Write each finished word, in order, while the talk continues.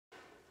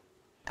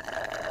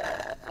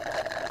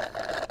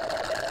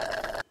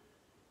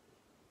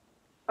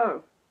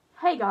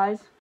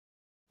guys.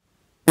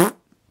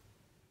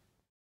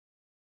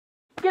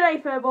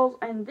 G'day furballs,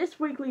 and this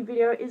weekly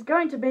video is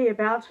going to be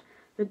about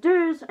the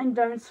do's and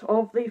don'ts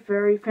of the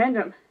furry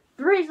fandom.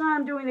 The reason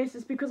I'm doing this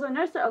is because I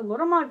noticed that a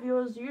lot of my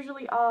viewers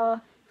usually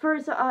are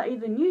furries that are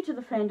either new to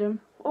the fandom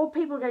or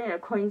people getting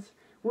acquainted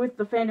with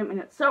the fandom in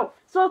itself.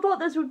 So I thought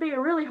this would be a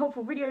really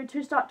helpful video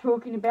to start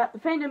talking about the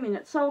fandom in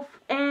itself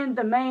and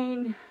the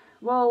main,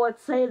 well,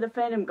 let's say the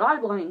fandom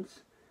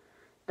guidelines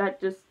that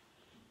just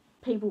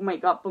people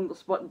make up on the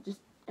spot and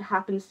just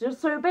happens to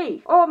so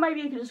be. Or maybe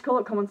you could just call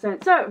it common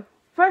sense. So,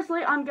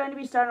 firstly, I'm going to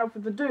be starting off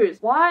with the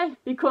do's. Why?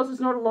 Because there's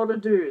not a lot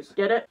of do's.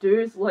 Get it?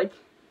 Do's, like,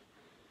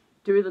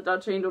 do the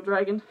Dutch Angel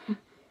Dragon.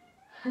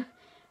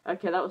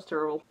 Okay, that was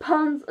terrible.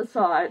 Puns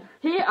aside,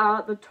 here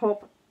are the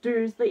top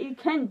do's that you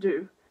can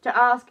do to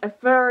ask a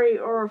furry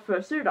or a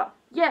fursuiter.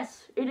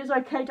 Yes, it is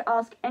okay to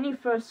ask any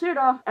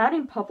fursuiter out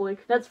in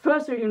public, that's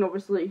fursuiting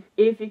obviously,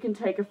 if you can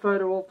take a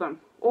photo of them,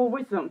 or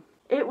with them.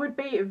 It would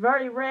be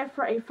very rare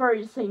for a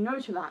furry to say no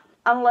to that,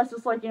 unless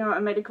it's like, you know,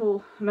 a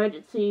medical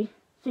emergency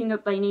thing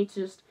that they need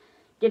to just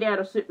get out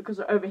of suit because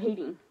of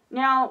overheating.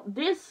 Now,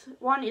 this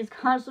one is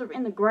kind of sort of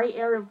in the grey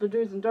area of the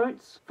do's and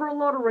don'ts for a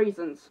lot of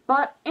reasons.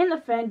 But in the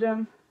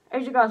fandom,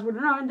 as you guys would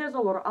have known, there's a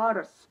lot of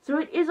artists. So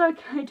it is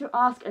okay to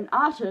ask an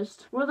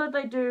artist whether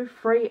they do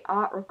free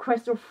art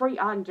requests or free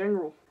art in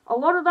general. A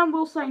lot of them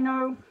will say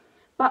no,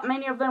 but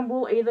many of them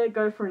will either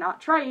go for an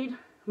art trade,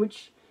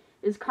 which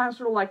is kind of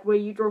sort of like where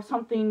you draw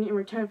something in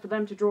return for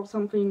them to draw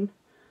something,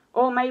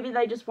 or maybe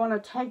they just want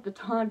to take the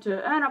time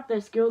to earn up their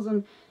skills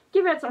and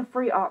give out some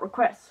free art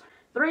requests.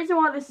 The reason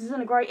why this is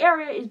in a grey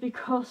area is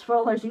because,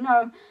 well, as you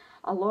know,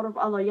 a lot of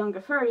other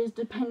younger furries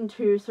depend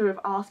to sort of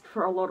ask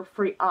for a lot of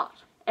free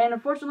art. And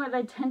unfortunately,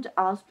 they tend to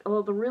ask a lot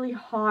of the really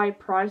high,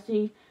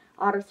 pricey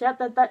artists out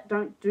there that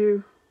don't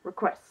do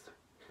requests.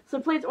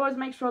 So please always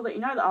make sure that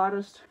you know the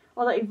artist,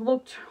 or that you've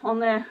looked on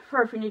their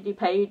Furry Affinity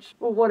page,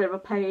 or whatever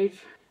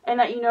page, and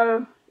that you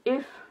know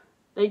if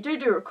they do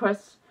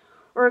requests,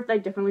 or if they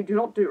definitely do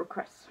not do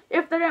requests.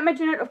 If they don't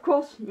mention it, of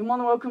course, you're more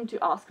than welcome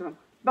to ask them.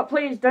 But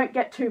please don't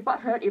get too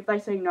butthurt if they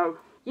say no.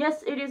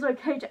 Yes, it is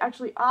okay to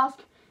actually ask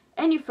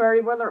any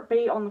furry, whether it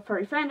be on the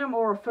furry fandom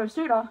or a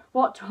fursuiter,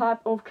 what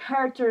type of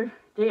character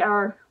they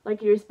are,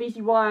 like, you know,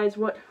 species-wise,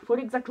 what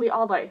exactly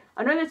are they?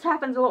 I know this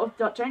happens a lot with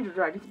Dutch Angel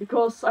Dragons,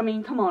 because, I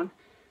mean, come on,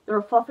 they're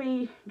a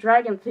fluffy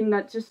dragon thing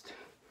that just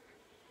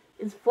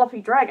is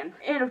fluffy dragon.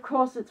 And of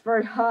course, it's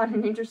very hard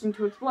and interesting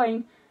to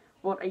explain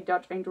what a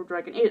Dutch Angel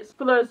Dragon is,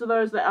 for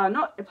those that are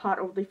not a part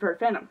of the furry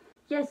fandom.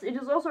 Yes, it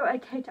is also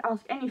okay to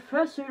ask any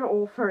fursuiter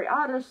or furry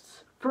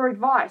artists for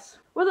advice,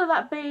 whether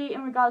that be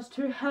in regards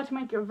to how to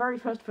make your very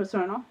first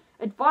persona,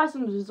 advice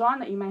on the design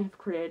that you may have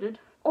created,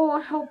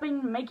 or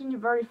helping making your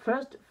very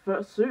first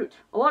fursuit.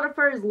 A lot of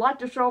furries like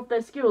to show off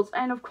their skills,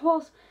 and of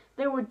course,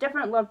 they would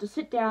definitely love to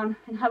sit down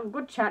and have a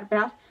good chat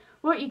about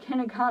what you can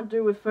and can't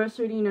do with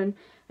fursuiting and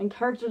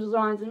character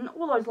designs and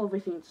all those lovely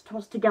things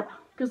tossed together.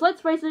 Because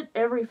let's face it,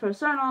 every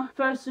fursona,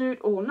 fursuit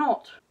or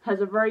not, has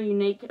a very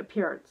unique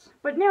appearance.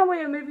 But now we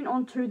are moving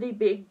on to the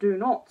big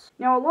do-nots.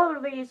 Now a lot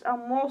of these are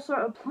more so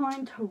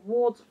applying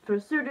towards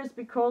fursuiters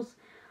because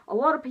a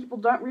lot of people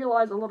don't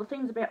realise a lot of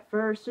things about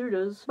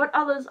fursuiters, but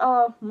others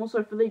are more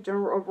so for the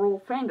general overall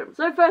fandom.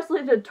 So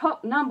firstly, the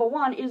top number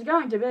one is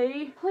going to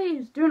be,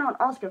 please do not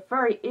ask a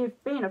furry if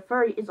being a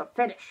furry is a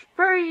fetish.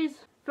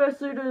 Furries,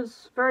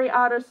 fursuiters, furry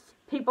artists,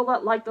 people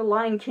that like the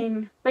Lion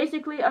King,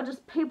 basically are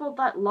just people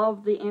that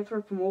love the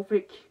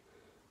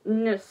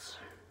anthropomorphicness,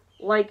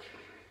 like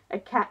a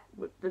cat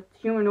with the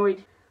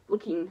humanoid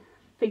looking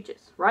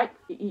features, right?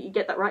 You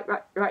get that right?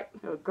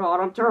 Oh god,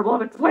 I'm terrible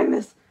at explaining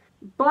this.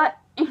 But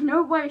in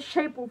no way,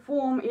 shape or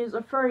form is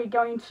a furry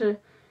going to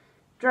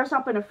dress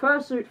up in a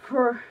fursuit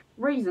for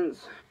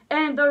reasons.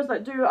 And those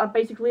that do are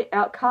basically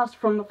outcast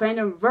from the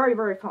fandom very,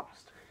 very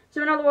fast.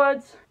 So in other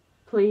words,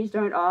 please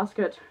don't ask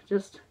it.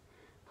 Just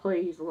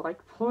please,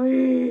 like,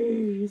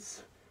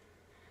 please.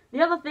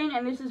 The other thing,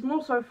 and this is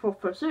more so for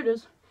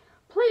fursuiters,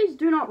 please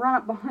do not run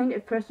up behind a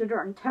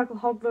fursuiter and tackle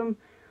hug them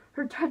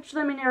or touch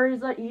them in areas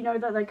that you know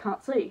that they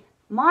can't see.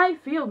 My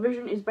field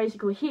vision is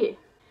basically here.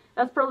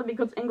 That's probably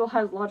because Engel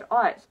has large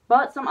eyes,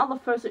 but some other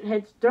fursuit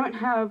heads don't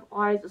have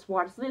eyes as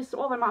wide as this,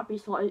 or they might be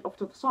slightly off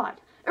to the side.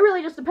 It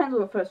really just depends on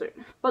the fursuit.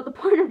 But the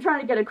point I'm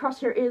trying to get across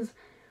here is,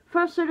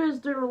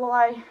 fursuiters do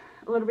rely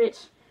a little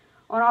bit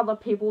on other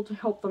people to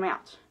help them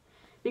out,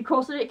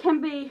 because it can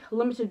be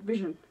limited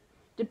vision,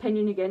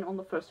 depending again on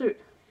the fursuit.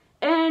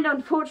 And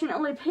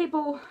unfortunately,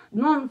 people,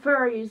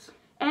 non-furries,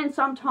 and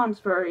sometimes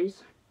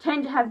furries,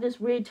 tend to have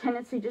this weird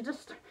tendency to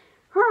just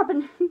run up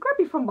and grab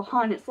you from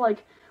behind. It's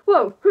like,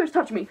 whoa, who's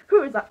touching me?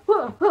 Who is that?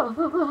 Whoa, whoa,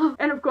 whoa, whoa.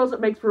 And of course it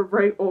makes for a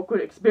very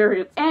awkward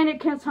experience. And it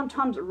can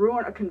sometimes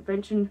ruin a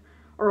convention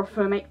or a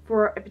furmate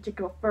for a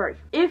particular furry.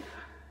 If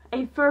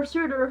a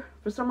fursuiter,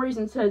 for some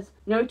reason, says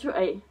no to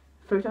a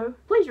photo,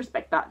 please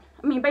respect that.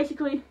 I mean,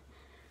 basically,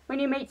 when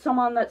you meet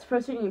someone that's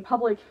fursuiting in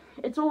public,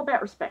 it's all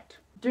about respect.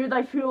 Do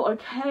they feel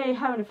okay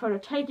having a photo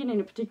taken in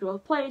a particular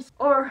place?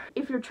 Or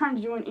if you're trying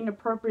to do an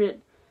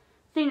inappropriate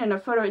seen in a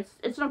photo,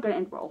 it's not going to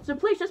end well. So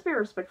please just be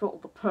respectful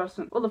of the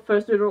person, or the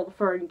fursuiter, or the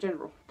furry in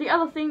general. The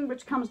other thing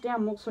which comes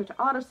down more so to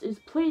artists is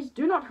please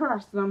do not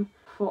harass them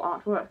for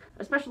artwork,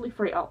 especially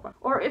free artwork.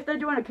 Or if they're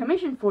doing a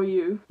commission for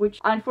you, which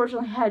I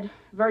unfortunately had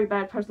very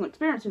bad personal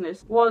experience in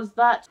this, was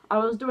that I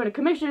was doing a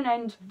commission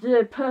and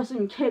the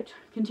person kept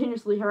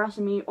continuously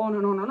harassing me on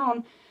and on and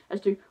on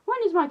as to when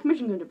is my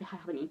commission going to be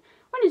happening?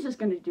 When is this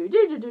going to do?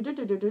 And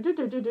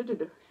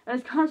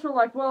it's kind of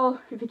like,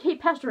 well, if you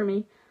keep pestering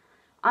me,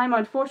 I'm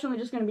unfortunately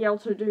just going to be able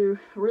to do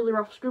a really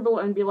rough scribble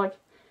and be like,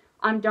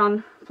 I'm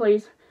done,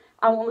 please.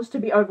 I want this to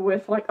be over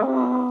with. Like,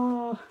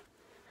 oh.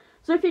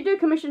 So if you do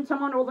commission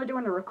someone or they're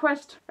doing a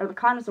request out of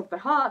the kindness of their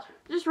heart,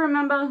 just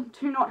remember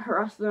to not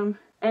harass them.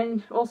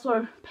 And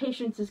also,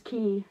 patience is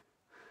key.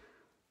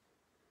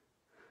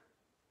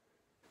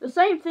 The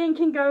same thing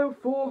can go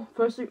for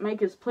fursuit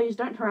makers. Please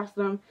don't harass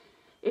them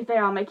if they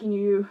are making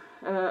you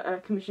a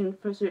commissioned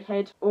fursuit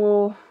head,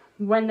 or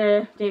when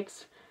their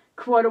next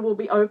quota will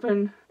be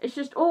open. It's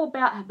just all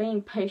about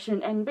being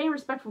patient and being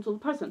respectful to the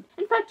person.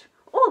 In fact,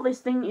 all this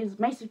thing is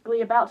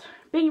basically about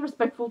being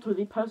respectful to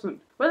the person,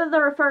 whether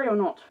they're a furry or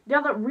not. The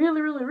other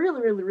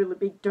really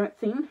big don't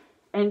thing,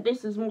 and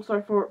this is more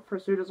so for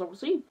fursuiters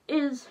obviously,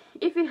 is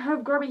if you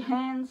have grubby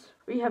hands,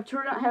 or you have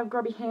children that have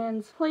grubby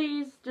hands,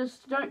 please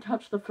just don't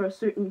touch the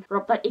fursuit and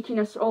rub that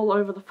ickiness all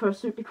over the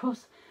fursuit,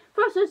 because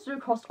fursuits do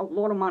cost a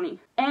lot of money,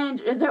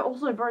 and they're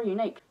also very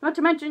unique. Not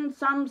to mention,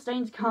 some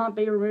stains can't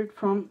be removed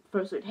from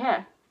fursuit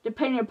hair,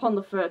 depending upon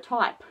the fur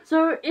type.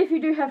 So if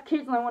you do have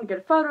kids and they want to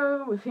get a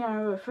photo with, you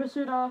know, a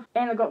fursuiter,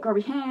 and they've got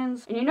grubby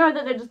hands, and you know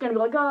that they're just going to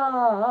be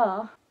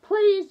like,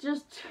 please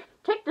just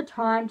take the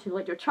time to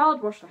let your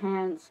child wash their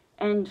hands,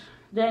 and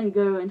then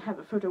go and have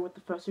a photo with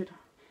the fursuiter.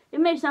 It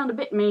may sound a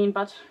bit mean,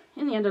 but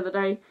in the end of the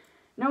day,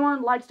 no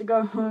one likes to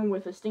go home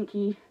with a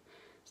stinky,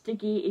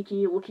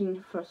 icky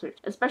looking fursuit.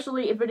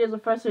 Especially if it is a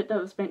fursuit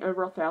that was spent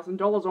over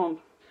 $1,000 on.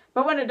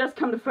 But when it does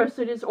come to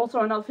fursuit, it's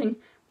also another thing.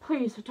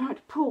 Please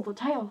don't pull the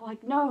tail.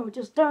 Like, no,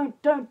 just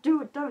don't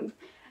do it, don't.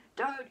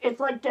 It's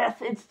like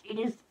death. It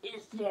is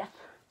death.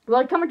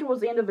 Well, coming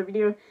towards the end of the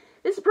video,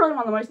 this is probably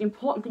one of the most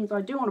important things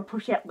I do want to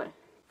push out there.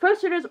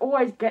 Fursuiters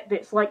always get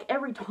this, like,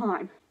 every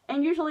time.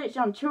 And usually it's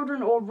young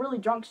children or really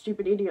drunk,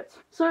 stupid idiots.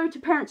 So to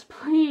parents,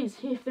 please,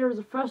 if there is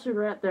a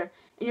fursuiter out there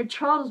and your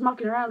child is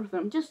mucking around with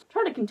them, just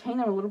try to contain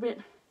them a little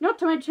bit. Not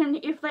to mention,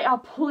 if they are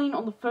pulling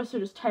on the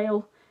fursuiter's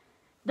tail,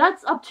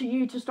 that's up to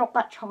you to stop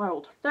that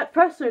child. That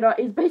fursuiter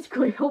is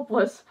basically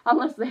helpless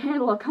unless the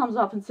handler comes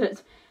up and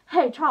says,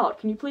 hey child,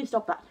 can you please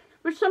stop that?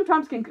 Which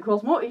sometimes can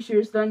cause more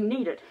issues than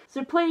needed.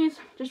 So please,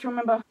 just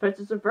remember,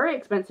 fursuits are very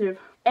expensive,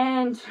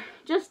 and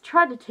just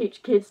try to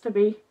teach kids to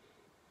be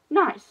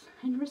nice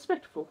and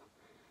respectful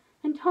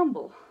and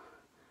humble.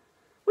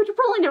 Which will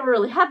probably never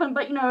really happen,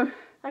 but you know,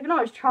 I can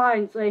always try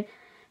and say,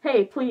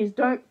 hey, please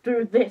don't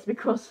do this,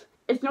 because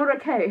it's not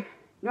okay.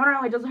 Not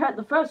only does it hurt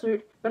the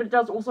fursuit, but it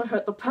does also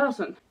hurt the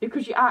person,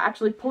 because you are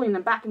actually pulling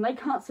them back and they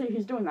can't see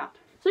who's doing that.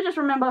 So just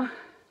remember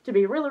to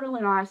be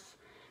really nice,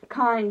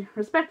 kind,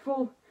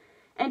 respectful,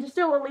 and to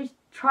still at least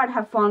try to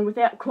have fun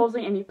without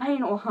causing any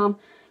pain or harm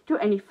to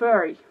any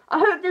furry. I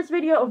hope this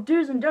video of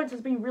do's and don'ts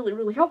has been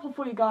really helpful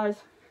for you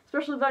guys,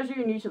 especially those of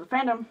you new to the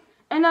fandom,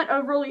 and that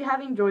overall you have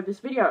enjoyed this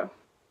video.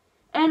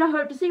 And I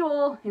hope to see you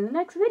all in the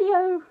next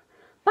video.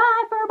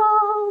 Bye,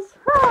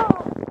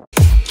 furballs!